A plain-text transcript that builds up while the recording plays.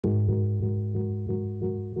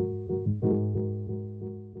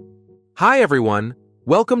Hi everyone,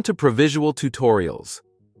 welcome to Provisual Tutorials.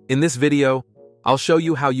 In this video, I'll show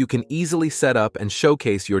you how you can easily set up and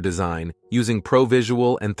showcase your design using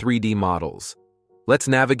Provisual and 3D models. Let's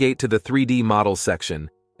navigate to the 3D Models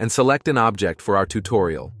section and select an object for our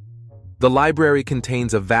tutorial. The library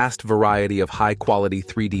contains a vast variety of high-quality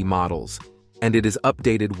 3D models, and it is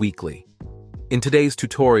updated weekly. In today's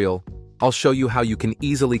tutorial, I'll show you how you can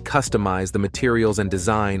easily customize the materials and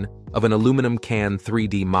design of an aluminum can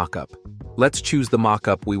 3D mockup. Let's choose the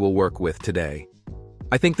mockup we will work with today.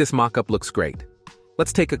 I think this mockup looks great.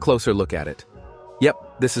 Let's take a closer look at it.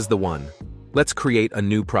 Yep, this is the one. Let's create a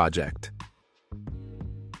new project.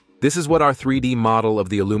 This is what our 3D model of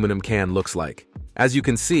the aluminum can looks like. As you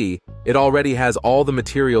can see, it already has all the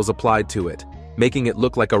materials applied to it, making it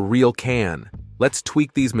look like a real can. Let's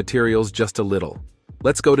tweak these materials just a little.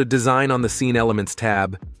 Let's go to Design on the Scene Elements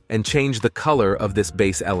tab and change the color of this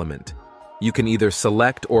base element. You can either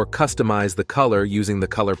select or customize the color using the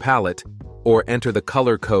color palette, or enter the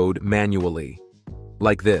color code manually,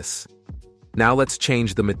 like this. Now let's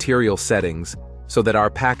change the material settings so that our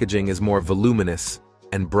packaging is more voluminous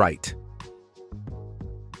and bright.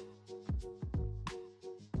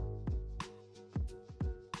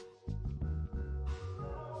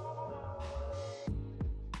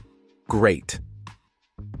 Great.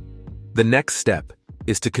 The next step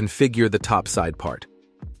is to configure the top side part.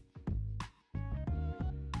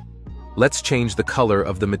 Let's change the color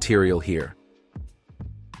of the material here.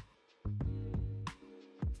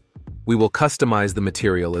 We will customize the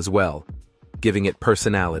material as well, giving it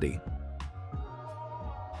personality.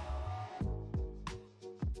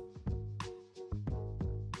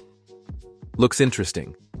 Looks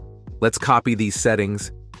interesting. Let's copy these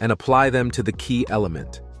settings and apply them to the key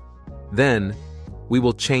element. Then, we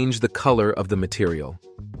will change the color of the material.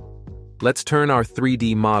 Let's turn our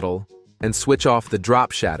 3D model and switch off the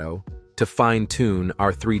drop shadow to fine-tune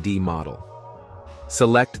our 3D model.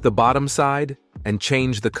 Select the bottom side and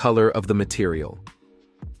change the color of the material.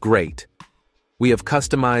 Great. We have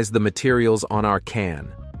customized the materials on our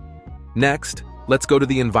can. Next, let's go to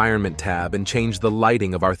the Environment tab and change the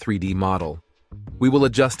lighting of our 3D model. We will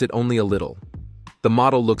adjust it only a little. The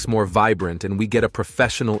model looks more vibrant and we get a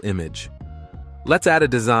professional image. Let's add a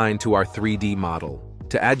design to our 3D model.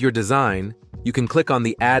 To add your design, you can click on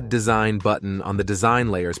the Add Design button on the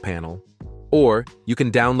Design Layers panel, or you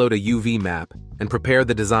can download a UV map and prepare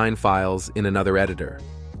the design files in another editor.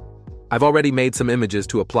 I've already made some images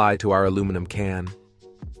to apply to our aluminum can.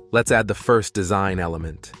 Let's add the first design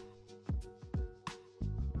element.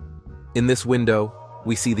 In this window,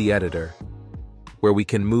 we see the editor, where we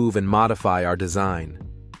can move and modify our design.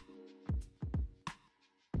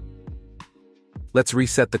 Let's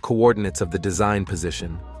reset the coordinates of the design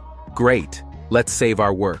position. Great! Let's save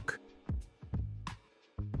our work.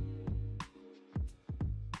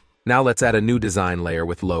 Now let's add a new design layer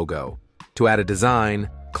with logo. To add a design,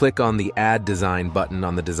 click on the Add Design button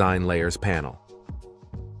on the Design Layers panel.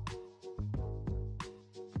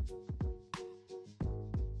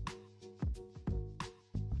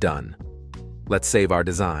 Done. Let's save our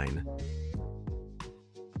design.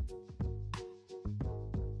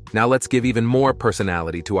 Now let's give even more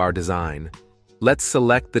personality to our design. Let's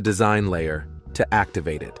select the design layer to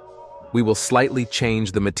activate it. We will slightly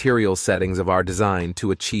change the material settings of our design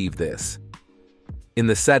to achieve this. In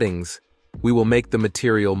the settings, we will make the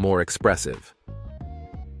material more expressive.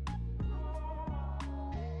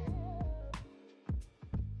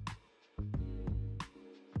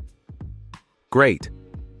 Great!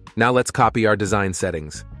 Now let's copy our design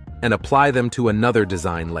settings and apply them to another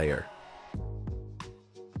design layer.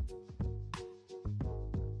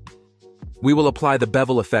 We will apply the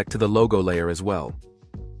bevel effect to the logo layer as well.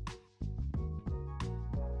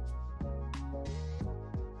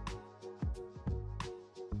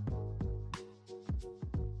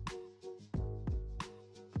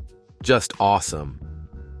 Just awesome.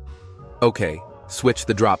 Okay, switch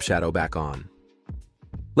the drop shadow back on.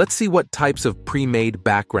 Let's see what types of pre-made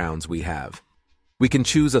backgrounds we have. We can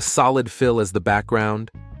choose a solid fill as the background,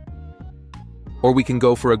 or we can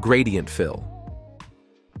go for a gradient fill.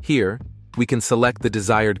 Here, we can select the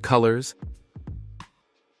desired colors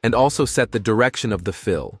and also set the direction of the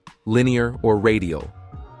fill, linear or radial.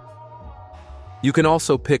 You can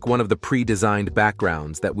also pick one of the pre-designed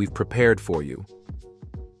backgrounds that we've prepared for you.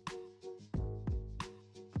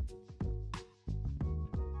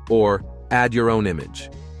 Or add your own image.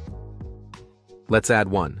 Let's add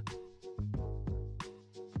one.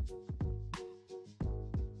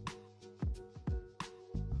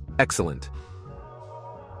 Excellent.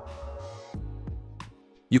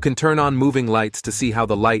 You can turn on moving lights to see how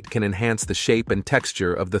the light can enhance the shape and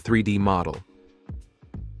texture of the 3D model.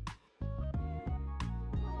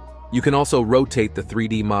 You can also rotate the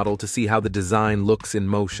 3D model to see how the design looks in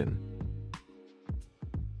motion.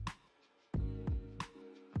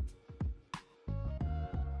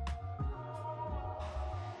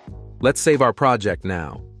 Let's save our project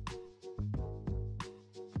now.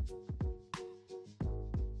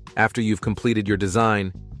 After you've completed your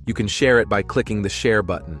design, you can share it by clicking the Share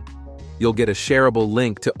button. You'll get a shareable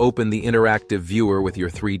link to open the interactive viewer with your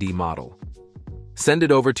 3D model. Send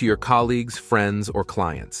it over to your colleagues, friends, or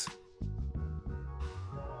clients.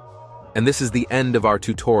 And this is the end of our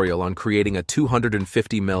tutorial on creating a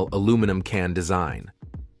 250 ml aluminum can design.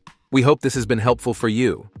 We hope this has been helpful for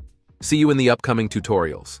you. See you in the upcoming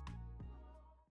tutorials.